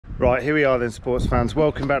Right, here we are then, sports fans.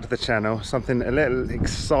 Welcome back to the channel. Something a little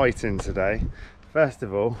exciting today. First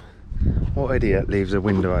of all, what idiot leaves a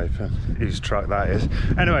window open? Whose truck that is?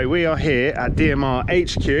 Anyway, we are here at DMR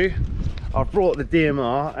HQ. I've brought the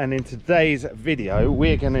DMR, and in today's video,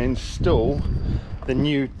 we're going to install the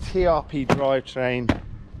new TRP drivetrain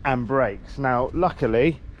and brakes. Now,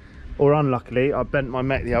 luckily, or unluckily, I bent my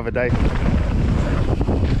mech the other day.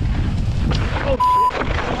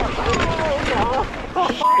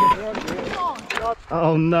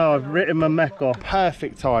 Oh no, I've written my mech off.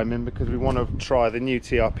 Perfect timing because we want to try the new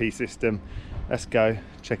TRP system. Let's go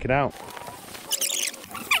check it out.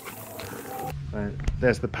 So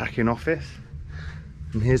there's the packing office,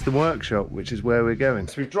 and here's the workshop, which is where we're going.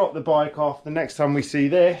 So we've dropped the bike off. The next time we see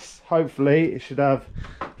this, hopefully it should have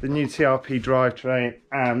the new TRP drivetrain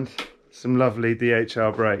and some lovely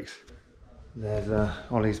DHR brakes. There's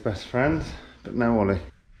Ollie's best friend, but no Ollie.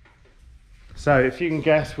 So if you can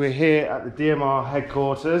guess, we're here at the DMR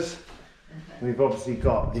headquarters. We've obviously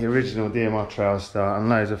got the original DMR trail start and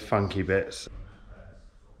loads of funky bits.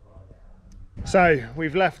 So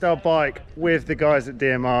we've left our bike with the guys at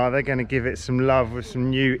DMR. They're going to give it some love with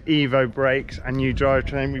some new Evo brakes and new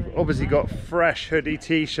drivetrain. We've obviously got fresh hoodie,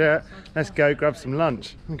 t-shirt. Let's go grab some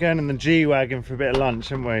lunch. We're going in the G-Wagon for a bit of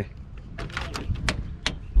lunch, aren't we?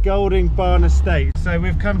 Golding Barn Estate. So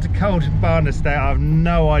we've come to Golding Barn Estate. I have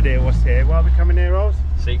no idea what's here. Why are we coming here, Rolls?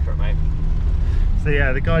 Secret, mate. So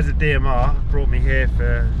yeah, the guys at DMR brought me here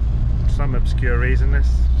for some obscure reason. Let's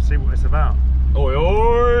see what it's about. Oi,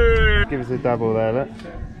 oi! Give us a double there, look.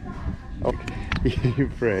 Oh, you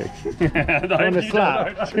prick. Do you want a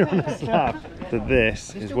slap? Do you want a slap? So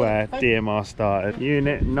this is where DMR started.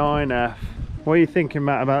 Unit 9F. What are you thinking,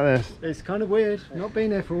 Matt, about this? It's kind of weird, not been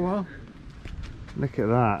here for a while. Look at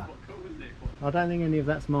that. I don't think any of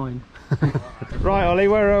that's mine. Right, Ollie,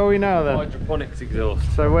 where are we now then? Hydroponics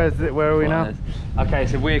exhaust. So where are we now? Okay,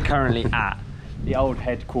 so we're currently at the old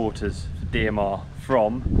headquarters for DMR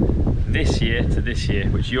from this year to this year,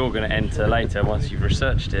 which you're going to enter later once you've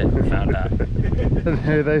researched it and found out. And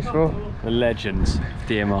who are those for? The legends of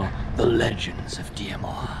DMR. The legends of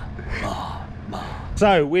DMR.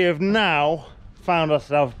 So we have now found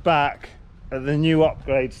ourselves back at the new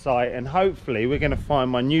upgrade site, and hopefully we're going to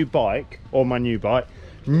find my new bike,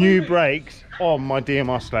 new brakes on my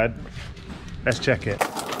DMR sled. Let's check it.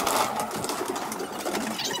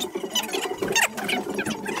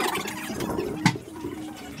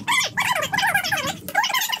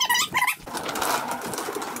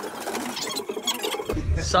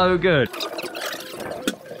 So good.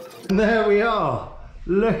 And there we are.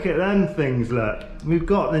 Look at them things, look. We've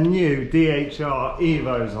got the new DHR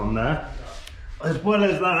Evos on there. As well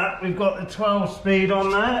as that, we've got the 12 speed on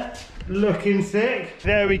there, looking sick.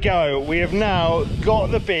 There we go, we have now got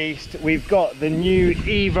the beast. We've got the new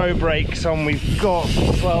Evo brakes on, we've got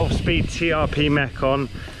 12 speed TRP mech on.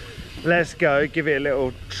 Let's go give it a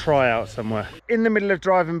little try out somewhere. In the middle of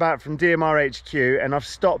driving back from DMR HQ, and I've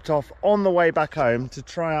stopped off on the way back home to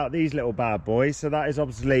try out these little bad boys. So that is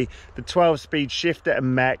obviously the 12 speed shifter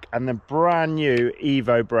and mech and the brand new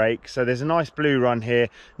Evo brake. So there's a nice blue run here,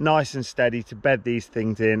 nice and steady to bed these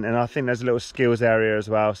things in, and I think there's a little skills area as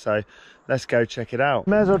well. So let's go check it out.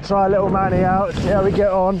 May as well try little Manny out, see how we get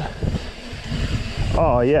on.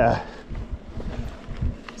 Oh yeah.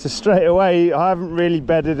 So straight away, I haven't really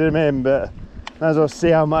bedded him in, but may as well see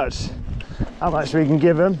how much we can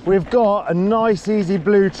give him. We've got a nice easy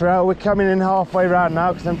blue trail. We're coming in halfway round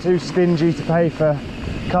now because I'm too stingy to pay for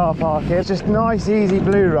car parking. It's just nice easy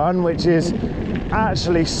blue run, which is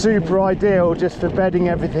actually super ideal just for bedding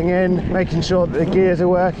everything in, making sure that the gears are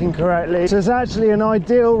working correctly. So it's actually an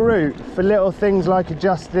ideal route for little things like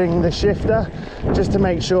adjusting the shifter, just to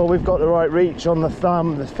make sure we've got the right reach on the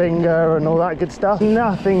thumb, the finger and all that good stuff.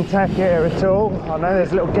 Nothing tech here at all. I know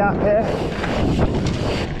there's a little gap here.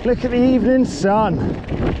 Look at the evening sun.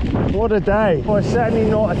 What a day. Well, it's certainly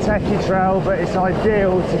not a techie trail, but it's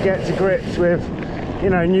ideal to get to grips with, you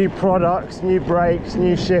know, new products, new brakes,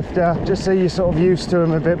 new shifter, just so you're sort of used to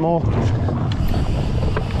them a bit more.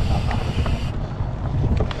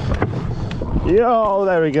 Yo,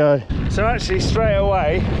 there we go. So actually straight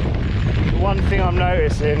away, one thing I'm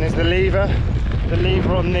noticing is the lever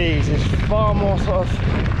on these is far more sort of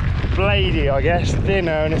bladey, I guess,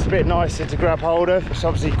 thinner, and it's a bit nicer to grab hold of. It's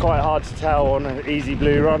obviously quite hard to tell on an easy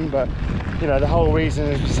blue run, but you know, the whole reason,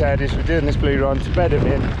 as we said, is we're doing this blue run to bed them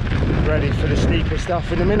in, ready for the steeper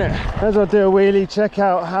stuff in a minute. As I do a wheelie, check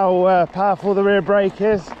out how powerful the rear brake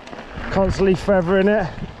is, constantly feathering it.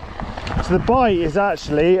 So the bite is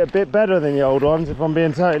actually a bit better than the old ones, if I'm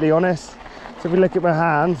being totally honest. So if we look at my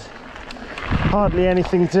hand, hardly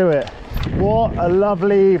anything to it. What a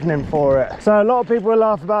lovely evening for it. So a lot of people will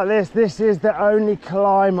laugh about this. This is the only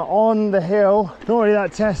climb on the hill. Not really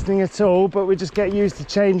that testing at all, but we just get used to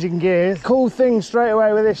changing gears. Cool thing straight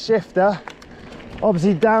away with this shifter,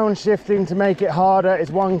 obviously downshifting to make it harder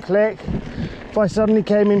is one click. If I suddenly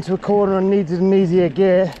came into a corner and needed an easier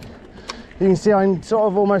gear, you can see I can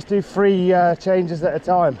sort of almost do 3 changes at a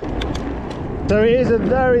time. So it is a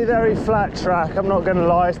very, very flat track, I'm not going to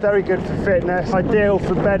lie. It's very good for fitness, ideal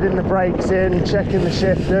for bedding the brakes in, checking the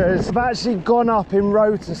shifters. I've actually gone up in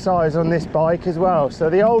rotor size on this bike as well. So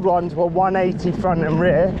the old ones were 180 front and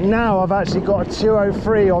rear. Now I've actually got a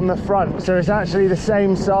 203 on the front. So it's actually the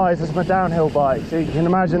same size as my downhill bike. So you can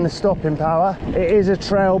imagine the stopping power. It is a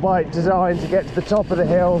trail bike designed to get to the top of the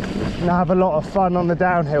hill and have a lot of fun on the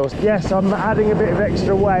downhills. Yes, I'm adding a bit of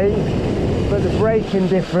extra weight, but the braking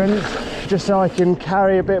difference, just so I can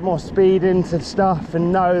carry a bit more speed into stuff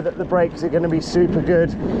and know that the brakes are going to be super good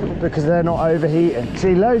because they're not overheating.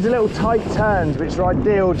 See, loads of little tight turns which are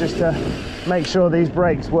ideal just to make sure these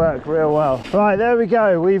brakes work real well. Right, there we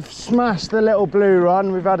go. We've smashed the little blue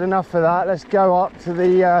run. We've had enough of that. Let's go up to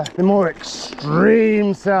the more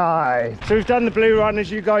extreme side. So we've done the blue run, as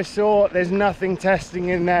you guys saw. There's nothing testing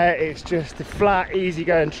in there. It's just a flat, easy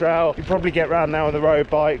going trail. You probably get around there with a road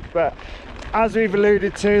bike, but as we've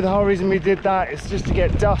alluded to, the whole reason we did that is just to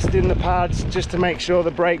get dust in the pads, just to make sure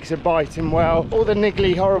the brakes are biting well. All the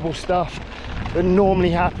niggly, horrible stuff that normally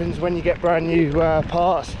happens when you get brand new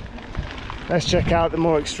parts. Let's check out the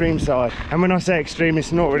more extreme side. And when I say extreme,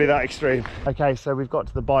 it's not really that extreme. Okay, so we've got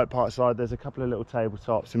to the bike part side. There's a couple of little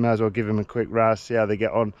tabletops. We may as well give them a quick razz, see how they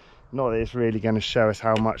get on. Not that it's really going to show us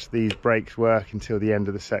how much these brakes work until the end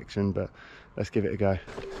of the section, but let's give it a go.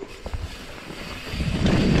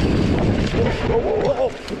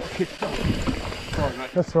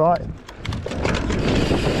 That's right.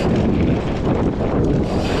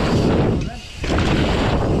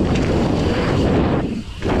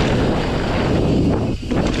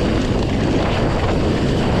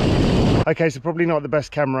 Okay, so probably not the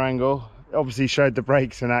best camera angle. Obviously showed the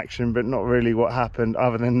brakes in action, but not really what happened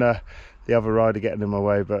other than the other rider getting in my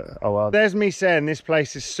way, but oh well. There's me saying this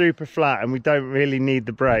place is super flat and we don't really need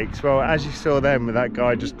the brakes. Well, as you saw then with that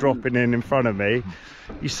guy just dropping in front of me,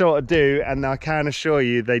 you sort of do, and I can assure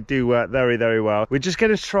you they do work very, very well. We're just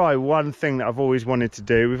going to try one thing that I've always wanted to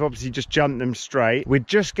do. We've obviously just jumped them straight. We're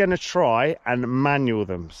just going to try and manual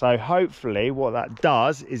them. So hopefully what that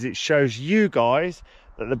does is it shows you guys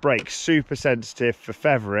that the brake's super sensitive for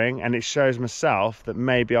feathering, and it shows myself that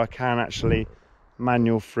maybe I can actually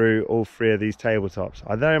manual through all 3 of these tabletops.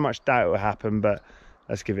 I very much doubt it will happen, but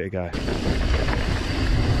let's give it a go.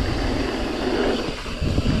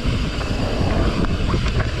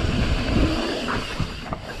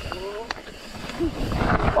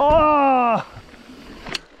 Oh!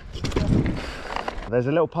 There's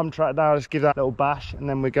a little pump track now. Let's give that a little bash and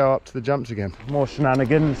then we go up to the jumps again. More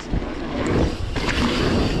shenanigans.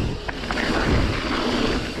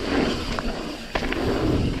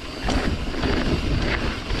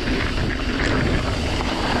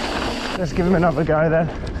 Let's give him another go then.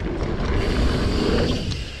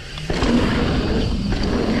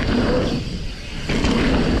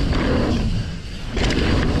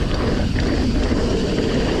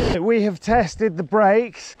 We have tested the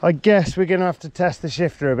brakes. I guess we're going to have to test the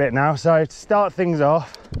shifter a bit now. So to start things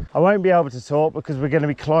off, I won't be able to talk because we're going to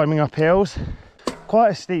be climbing up hills. Quite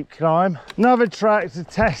a steep climb. Another track to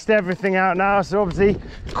test everything out now. So obviously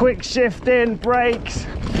quick shift in, brakes.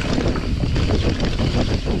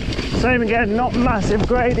 Same again, not massive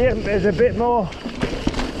gradient, there's a bit more,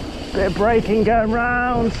 bit of braking going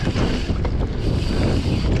round.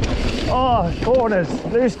 Oh, corners,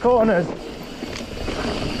 loose corners.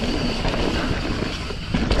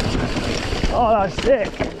 Oh, that's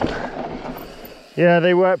sick. Yeah,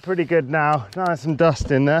 they work pretty good now. Now there's some dust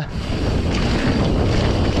in there.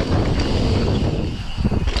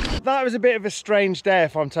 That was a bit of a strange day,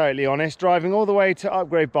 if I'm totally honest, driving all the way to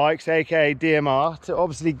Upgrade Bikes, aka DMR, to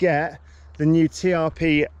obviously get the new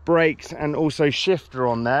TRP brakes and also shifter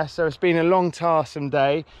on there. So it's been a long tiresome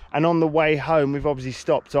day, and on the way home we've obviously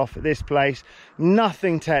stopped off at this place.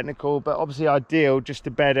 Nothing technical, but obviously ideal just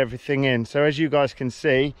to bed everything in. So as you guys can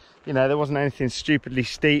see, you know, there wasn't anything stupidly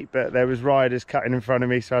steep, but there was riders cutting in front of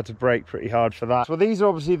me, so I had to brake pretty hard for that. Well, these are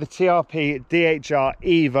obviously the TRP DHR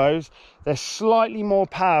Evos. They're slightly more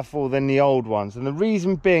powerful than the old ones, and the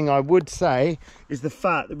reason being, I would say, is the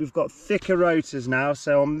fact that we've got thicker rotors now.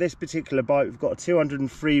 So on this particular bike we've got a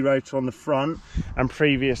 203 rotor on the front, and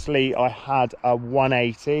previously I had a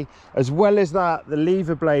 180. As well as that, the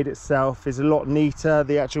lever blade itself is a lot neater.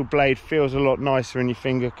 The actual blade feels a lot nicer in your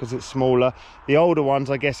finger because it's smaller. The older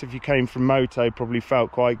ones, I guess if if you came from moto, probably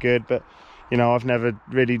felt quite good, but you know, I've never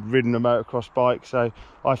really ridden a motocross bike, so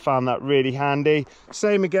I found that really handy.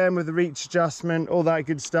 Same again with the reach adjustment, all that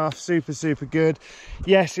good stuff, super good.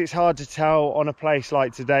 Yes, it's hard to tell on a place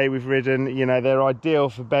like today we've ridden, you know, they're ideal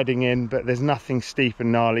for bedding in, but there's nothing steep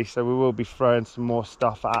and gnarly, so we will be throwing some more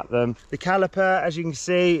stuff at them. The caliper, as you can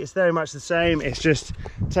see, it's very much the same. It's just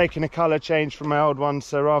taking a color change from my old one,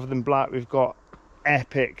 so rather than black, we've got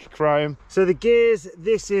epic chrome. So the gears,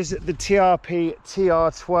 this is the TRP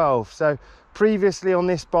TR12. So previously on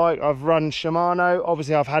this bike I've run Shimano.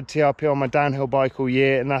 Obviously I've had TRP on my downhill bike all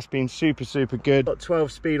year, and that's been super good. Got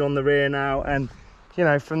 12 speed on the rear now, and you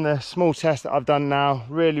know, from the small test that I've done now,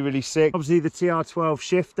 really sick. Obviously the TR12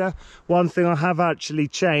 shifter. One thing I have actually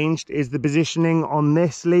changed is the positioning on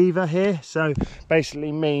this lever here. So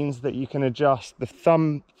basically means that you can adjust the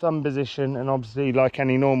thumb position, and obviously like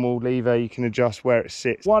any normal lever you can adjust where it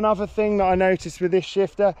sits. One other thing that I noticed with this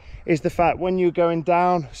shifter is the fact when you're going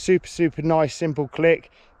down, super nice simple click,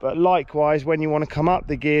 but likewise when you want to come up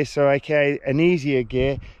the gear, so aka an easier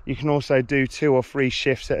gear, you can also do 2 or 3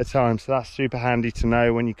 shifts at a time. So that's super handy to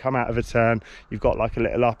know when you come out of a turn, you've got like a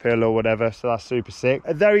little uphill or whatever, so that's super sick.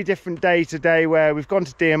 A very different day today where we've gone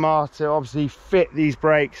to DMR to obviously fit these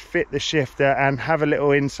brakes, fit the shifter, and have a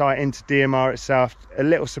little insight into DMR itself. A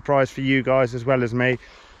little surprise for you guys as well as me.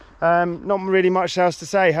 Not really much else to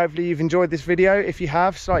say. Hopefully you've enjoyed this video. If you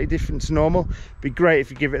have, slightly different to normal, be great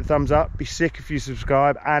if you give it a thumbs up, be sick if you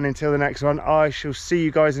subscribe, and until the next one, I shall see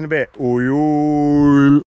you guys in a bit. Oi,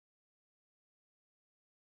 oi.